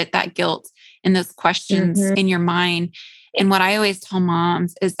plant to put that guilt and those questions in your mind. And what I always tell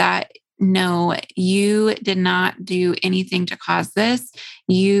moms is that no, you did not do anything to cause this.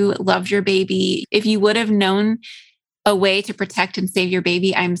 You loved your baby. If you would have known a way to protect and save your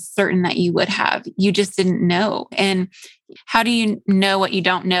baby, I'm certain that you would have. You just didn't know. And how do you know what you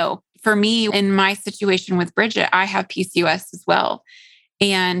don't know? For me, in my situation with Bridget, I have PCOS as well.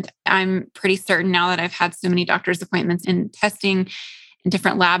 And I'm pretty certain now that I've had so many doctor's appointments and testing and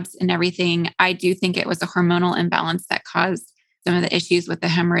different labs and everything, I do think it was a hormonal imbalance that caused some of the issues with the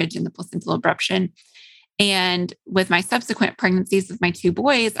hemorrhage and the placental abruption. And with my subsequent pregnancies with my two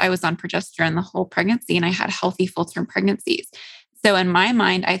boys, I was on progesterone the whole pregnancy and I had healthy full-term pregnancies. So in my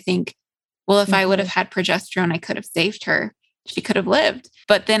mind, I think, well, if I would have had progesterone, I could have saved her. She could have lived.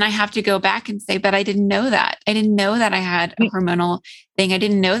 But then I have to go back and say, but I didn't know that. I didn't know that I had a hormonal thing. I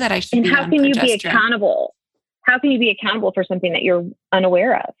didn't know that I should be on progesterone. And how can you be accountable? How can you be accountable for something that you're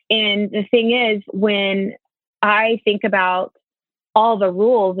unaware of? And the thing is, when I think about all the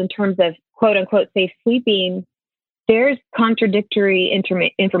rules in terms of quote unquote safe sleeping, there's contradictory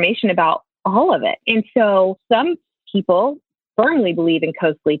information about all of it. And so some people firmly believe in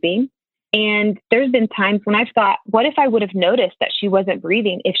co-sleeping. And there's been times when I've thought, what if I would have noticed that she wasn't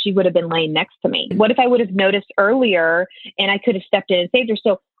breathing if she would have been laying next to me? What if I would have noticed earlier and I could have stepped in and saved her?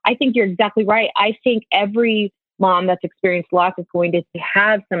 So I think you're exactly right. I think every mom that's experienced loss is going to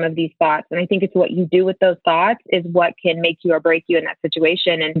have some of these thoughts. And I think it's what you do with those thoughts is what can make you or break you in that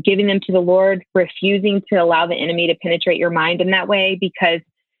situation. And giving them to the Lord, refusing to allow the enemy to penetrate your mind in that way, because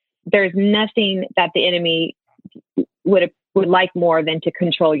there's nothing that the enemy would like more than to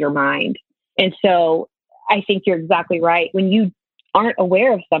control your mind. And so I think you're exactly right. When you aren't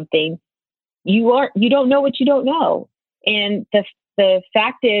aware of something, you don't know what you don't know. And the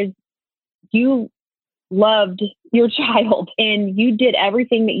fact is, you loved your child and you did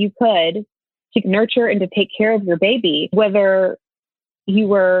everything that you could to nurture and to take care of your baby, whether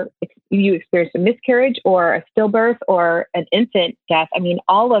you experienced a miscarriage or a stillbirth or an infant death. I mean,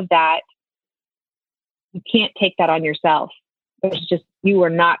 all of that, you can't take that on yourself. It's just, you were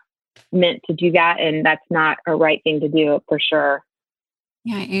not meant to do that. And that's not a right thing to do for sure.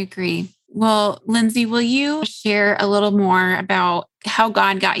 Yeah, I agree. Well, Lindsay, will you share a little more about how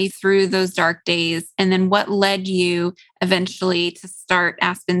God got you through those dark days and then what led you eventually to start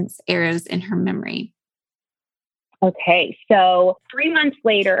Aspen's Arrows in Her Memory? Okay, so 3 months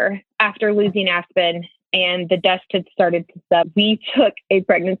later, after losing Aspen and the dust had started to settle, we took a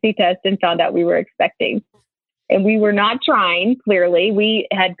pregnancy test and found out we were expecting. And we were not trying, clearly. We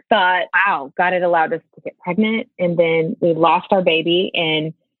had thought, wow, God had allowed us to get pregnant. And then we lost our baby.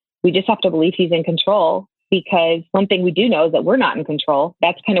 And we just have to believe He's in control, because one thing we do know is that we're not in control.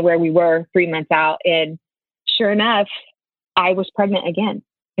 That's kind of where we were 3 months out. And sure enough, I was pregnant again.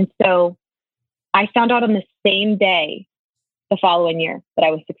 And so I found out on the same day the following year that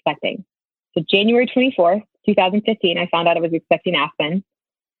I was expecting. So January 24th, 2015, I found out I was expecting Aspen.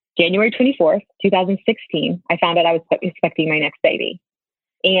 January 24th, 2016, I found out I was expecting my next baby.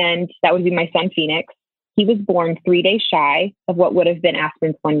 And that would be my son, Phoenix. He was born 3 days shy of what would have been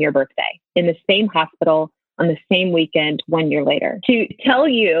Aspen's 1-year birthday in the same hospital on the same weekend 1 year later. To tell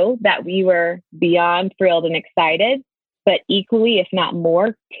you that we were beyond thrilled and excited, but equally, if not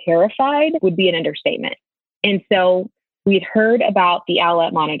more, terrified would be an understatement. And so we'd heard about the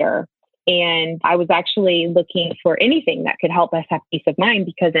Owlet monitor, and I was actually looking for anything that could help us have peace of mind,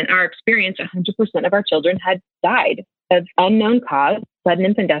 because in our experience, 100% of our children had died of unknown cause, sudden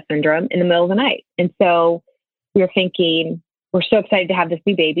infant death syndrome, in the middle of the night. And so we were thinking, we're so excited to have this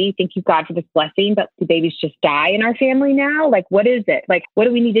new baby. Thank you, God, for this blessing. But do babies just die in our family now? Like, what is it? Like, what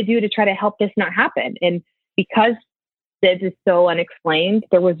do we need to do to try to help this not happen? And because this is so unexplained,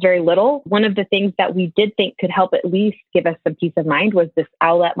 there was very little. One of the things that we did think could help at least give us some peace of mind was this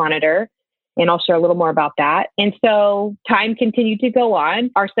Owlet monitor. And I'll share a little more about that. And so time continued to go on.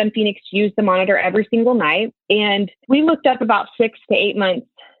 Our son Phoenix used the monitor every single night. And we looked up about 6 to 8 months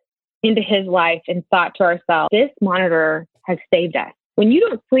into his life and thought to ourselves, this monitor has saved us. When you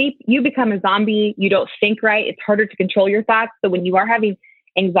don't sleep, you become a zombie. You don't think right. It's harder to control your thoughts. So when you are having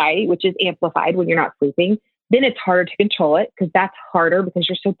anxiety, which is amplified when you're not sleeping, then it's harder to control it because that's harder because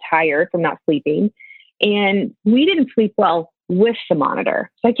you're so tired from not sleeping. And we didn't sleep well with the monitor.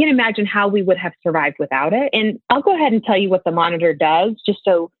 So I can't imagine how we would have survived without it. And I'll go ahead and tell you what the monitor does, just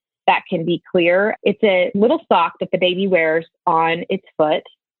so that can be clear. It's a little sock that the baby wears on its foot,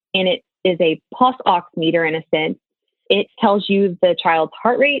 and it is a pulse oximeter in a sense. It tells you the child's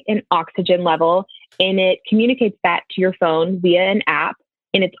heart rate and oxygen level, and it communicates that to your phone via an app,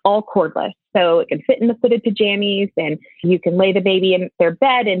 and it's all cordless. So it can fit in the footed pajamas, and you can lay the baby in their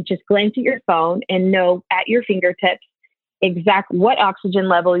bed and just glance at your phone and know at your fingertips exactly what oxygen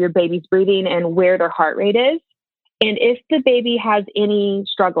level your baby's breathing and where their heart rate is. And if the baby has any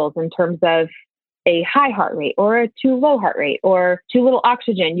struggles in terms of a high heart rate or a too low heart rate or too little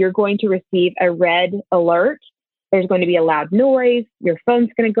oxygen, you're going to receive a red alert. There's going to be a loud noise. Your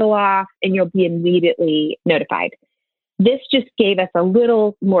phone's going to go off and you'll be immediately notified. This just gave us a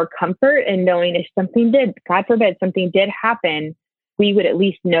little more comfort in knowing if something did, God forbid, something did happen, we would at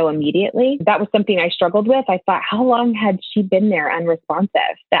least know immediately. That was something I struggled with. I thought, how long had she been there unresponsive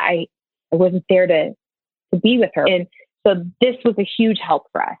that I wasn't there to be with her? And so this was a huge help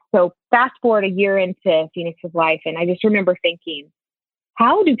for us. So fast forward a year into Phoenix's life, and I just remember thinking,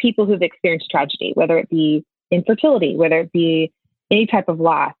 how do people who've experienced tragedy, whether it be infertility, whether it be any type of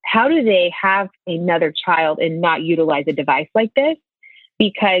loss, how do they have another child and not utilize a device like this?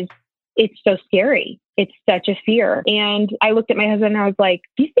 Because it's so scary. It's such a fear. And I looked at my husband and I was like,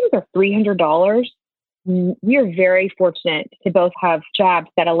 these things are $300. We are very fortunate to both have jobs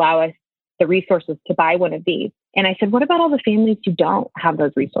that allow us the resources to buy one of these. And I said, what about all the families who don't have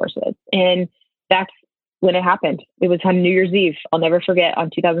those resources? And that's when it happened. It was on New Year's Eve. I'll never forget, on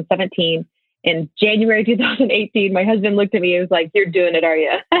 2017. In January 2018, my husband looked at me and was like, you're doing it, are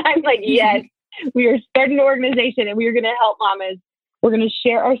you? I'm like, yes, we are starting an organization and we are going to help mamas. We're going to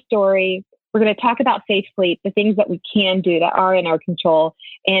share our story. We're going to talk about safe sleep, the things that we can do that are in our control.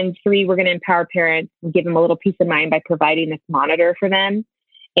 And 3, we're going to empower parents and give them a little peace of mind by providing this monitor for them.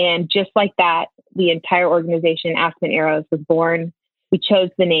 And just like that, the entire organization, Aspen Arrows, was born. We chose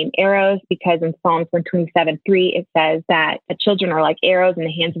the name Arrows because in Psalms 127:3, it says that the children are like arrows in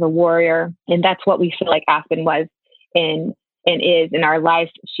the hands of a warrior. And that's what we feel like Aspen was and is in our life.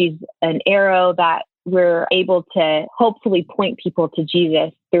 She's an arrow that we're able to hopefully point people to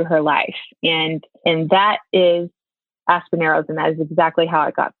Jesus through her life. And that is Aspen Arrows. And that is exactly how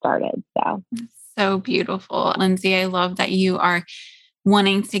it got started. So beautiful. Lindsay, I love that you are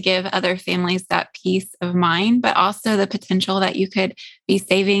wanting to give other families that peace of mind, but also the potential that you could be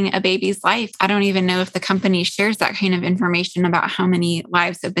saving a baby's life. I don't even know if the company shares that kind of information about how many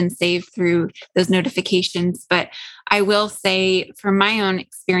lives have been saved through those notifications. But I will say from my own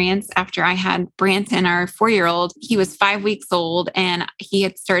experience, after I had Branton, our 4-year-old, he was 5 weeks old and he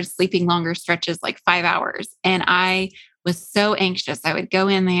had started sleeping longer stretches, like 5 hours. And I was so anxious. I would go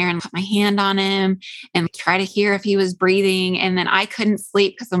in there and put my hand on him and try to hear if he was breathing. And then I couldn't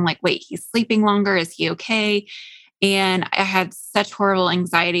sleep because I'm like, wait, he's sleeping longer. Is he okay? And I had such horrible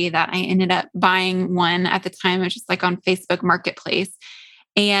anxiety that I ended up buying one at the time, which is like on Facebook Marketplace.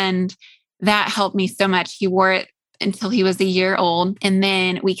 And that helped me so much. He wore it until he was a year old. And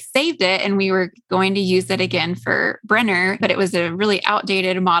then we saved it and we were going to use it again for Brenner, but it was a really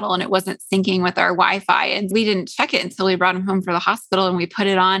outdated model and it wasn't syncing with our Wi-Fi. And we didn't check it until we brought him home for the hospital and we put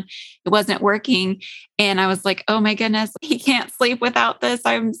it on. It wasn't working. And I was like, oh my goodness, he can't sleep without this.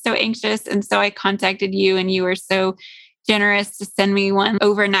 I'm so anxious. And so I contacted you and you were so generous to send me one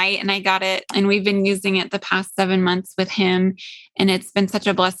overnight and I got it. And we've been using it the past 7 months with him. And it's been such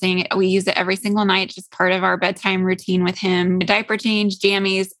a blessing. We use it every single night, just part of our bedtime routine with him. Diaper change,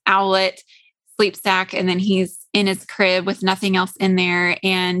 jammies, owlet, sleep sack, and then he's in his crib with nothing else in there.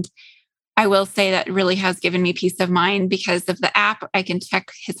 And I will say that really has given me peace of mind because of the app. I can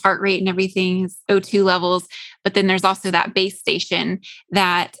check his heart rate and everything, his O2 levels. But then there's also that base station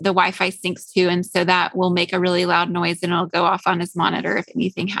that the Wi-Fi syncs to. And so that will make a really loud noise and it'll go off on his monitor if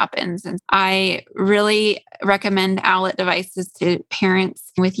anything happens. And I really recommend Owlet devices to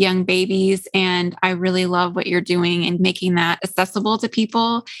parents with young babies. And I really love what you're doing and making that accessible to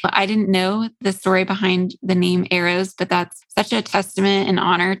people. I didn't know the story behind the name Arrows, but that's such a testament and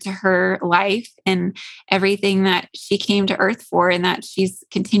honor to her life and everything that she came to earth for and that she's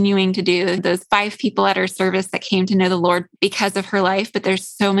continuing to do. Those 5 people at her service that came to know the Lord because of her life, but there's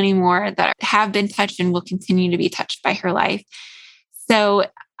so many more that have been touched and will continue to be touched by her life. So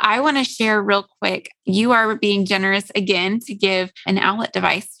I want to share real quick. You are being generous again to give an Owlet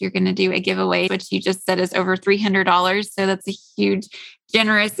device. You're going to do a giveaway, which you just said is over $300. So that's a huge,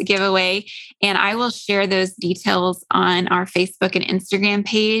 generous giveaway. And I will share those details on our Facebook and Instagram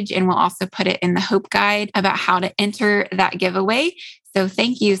page. And we'll also put it in the Hope Guide about how to enter that giveaway. So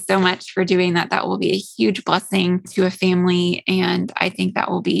thank you so much for doing that. That will be a huge blessing to a family. And I think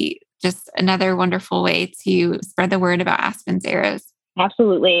that will be just another wonderful way to spread the word about Aspen's Arrows.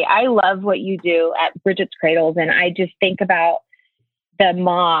 Absolutely. I love what you do at Bridget's Cradles. And I just think about the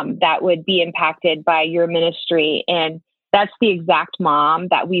mom that would be impacted by your ministry. And that's the exact mom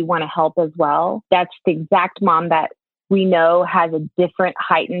that we want to help as well. That's the exact mom that we know has a different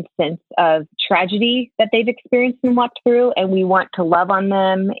heightened sense of tragedy that they've experienced and walked through. And we want to love on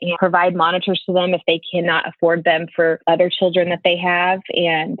them and provide monitors to them if they cannot afford them for other children that they have.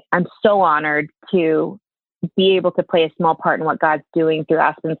 And I'm so honored to be able to play a small part in what God's doing through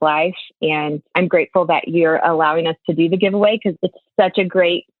Aspen's life. And I'm grateful that you're allowing us to do the giveaway because it's such a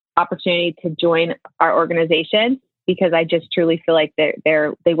great opportunity to join our organization because I just truly feel like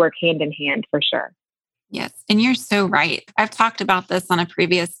they work hand in hand for sure. Yes. And you're so right. I've talked about this on a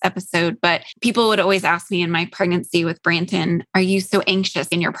previous episode, but people would always ask me in my pregnancy with Branton, are you so anxious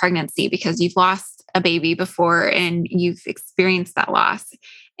in your pregnancy because you've lost a baby before and you've experienced that loss?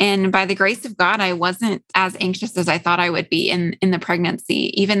 And by the grace of God, I wasn't as anxious as I thought I would be in the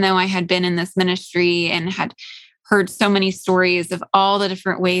pregnancy, even though I had been in this ministry and had heard so many stories of all the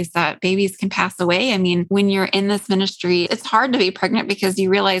different ways that babies can pass away. I mean, when you're in this ministry, it's hard to be pregnant because you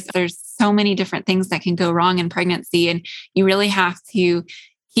realize there's so many different things that can go wrong in pregnancy. And you really have to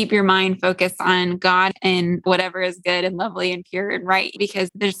keep your mind focused on God and whatever is good and lovely and pure and right, because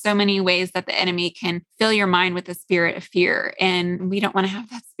there's so many ways that the enemy can fill your mind with the spirit of fear. And we don't want to have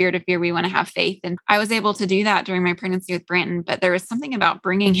that spirit of fear. We want to have faith. And I was able to do that during my pregnancy with Branton, but there was something about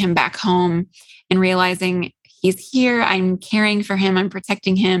bringing him back home and realizing he's here. I'm caring for him. I'm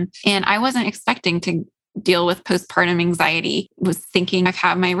protecting him. And I wasn't expecting to deal with postpartum anxiety. Was thinking I've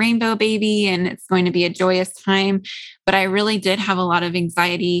had my rainbow baby and it's going to be a joyous time. But I really did have a lot of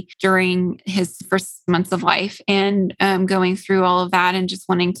anxiety during his first months of life and going through all of that and just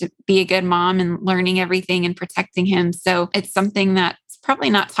wanting to be a good mom and learning everything and protecting him. So it's something that's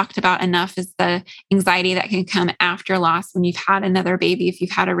probably not talked about enough is the anxiety that can come after loss when you've had another baby, if you've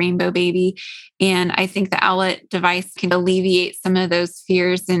had a rainbow baby. And I think the Owlet device can alleviate some of those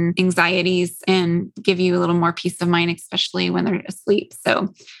fears and anxieties and give you a little more peace of mind, especially when they're asleep.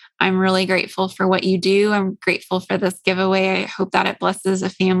 So I'm really grateful for what you do. I'm grateful for this giveaway. I hope that it blesses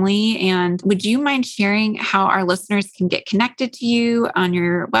a family. And would you mind sharing how our listeners can get connected to you on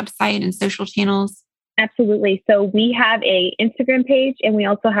your website and social channels? Absolutely. So we have a Instagram page and we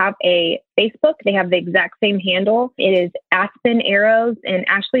also have a Facebook. They have the exact same handle. It is Aspen Arrows, and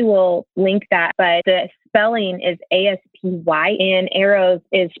Ashley will link that, but the spelling is ASPY and Arrows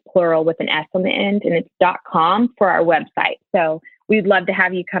is plural with an S on the end, and it's .com for our website. So we'd love to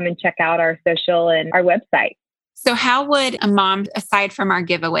have you come and check out our social and our website. So how would a mom, aside from our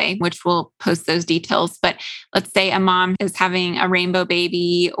giveaway, which we'll post those details, but let's say a mom is having a rainbow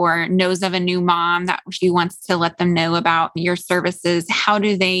baby or knows of a new mom that she wants to let them know about your services, how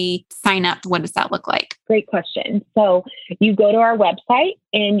do they sign up? What does that look like? Great question. So you go to our website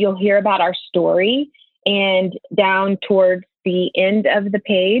and you'll hear about our story, and down towards the end of the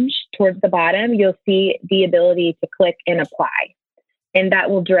page, towards the bottom, you'll see the ability to click and apply. And that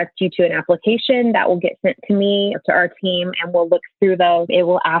will direct you to an application that will get sent to me or to our team, and we'll look through those. It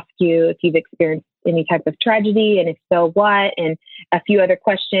will ask you if you've experienced any type of tragedy, and if so, what, and a few other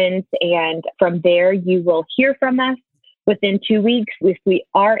questions. And from there, you will hear from us within 2 weeks if we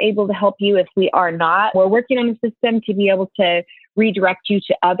are able to help you. If we are not, we're working on a system to be able to redirect you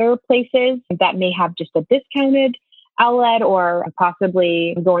to other places that may have just a discounted Owlet, or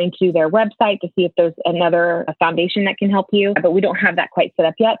possibly going to their website to see if there's another foundation that can help you. But we don't have that quite set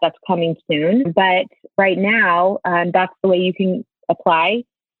up yet. That's coming soon. But right now, that's the way you can apply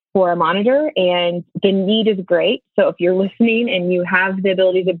for a monitor. And the need is great. So if you're listening and you have the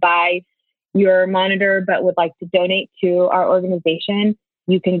ability to buy your monitor but would like to donate to our organization,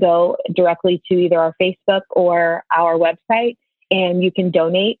 you can go directly to either our Facebook or our website, and you can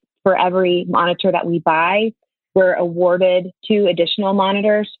donate. For every monitor that we buy, we're awarded 2 additional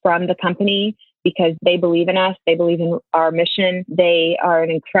monitors from the company because they believe in us. They believe in our mission. They are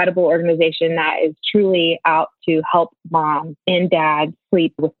an incredible organization that is truly out to help moms and dads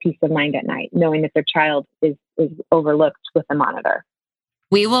sleep with peace of mind at night, knowing that their child is overlooked with a monitor.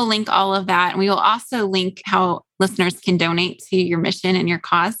 We will link all of that. And we will also link how listeners can donate to your mission and your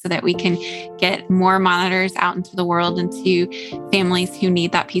cause so that we can get more monitors out into the world and to families who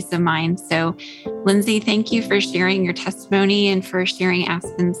need that peace of mind. So, Lindsay, thank you for sharing your testimony and for sharing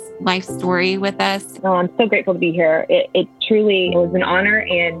Aspen's life story with us. Oh, I'm so grateful to be here. It truly was an honor,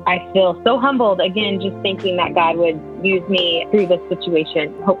 and I feel so humbled, again, just thinking that God would use me through this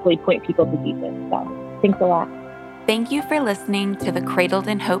situation, hopefully point people to Jesus. So thanks a lot. Thank you for listening to the Cradled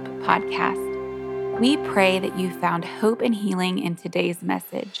in Hope podcast. We pray that you found hope and healing in today's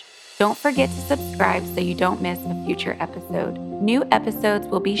message. Don't forget to subscribe so you don't miss a future episode. New episodes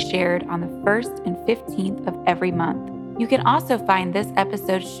will be shared on the 1st and 15th of every month. You can also find this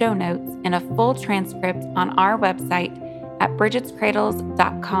episode's show notes and a full transcript on our website at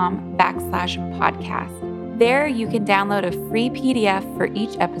bridgetscradles.com/podcast. There you can download a free PDF for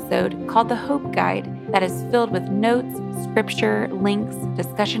each episode called the Hope Guide that is filled with notes, scripture, links,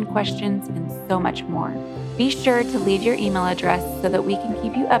 discussion questions, and so much more. Be sure to leave your email address so that we can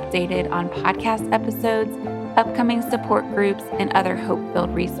keep you updated on podcast episodes, upcoming support groups, and other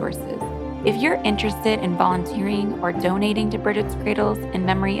hope-filled resources. If you're interested in volunteering or donating to Bridget's Cradles in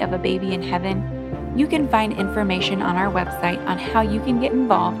memory of a baby in heaven, you can find information on our website on how you can get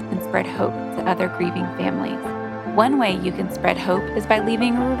involved and spread hope to other grieving families. One way you can spread hope is by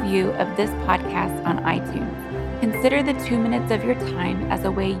leaving a review of this podcast on iTunes. Consider the 2 minutes of your time as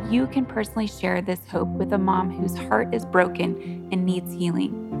a way you can personally share this hope with a mom whose heart is broken and needs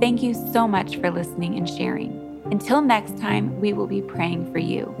healing. Thank you so much for listening and sharing. Until next time, we will be praying for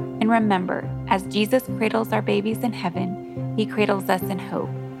you. And remember, as Jesus cradles our babies in heaven, he cradles us in hope.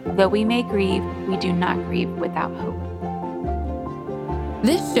 Though we may grieve, we do not grieve without hope.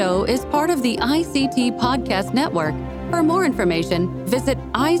 This show is part of the ICT Podcast Network. For more information, visit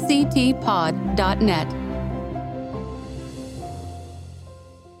ictpod.net.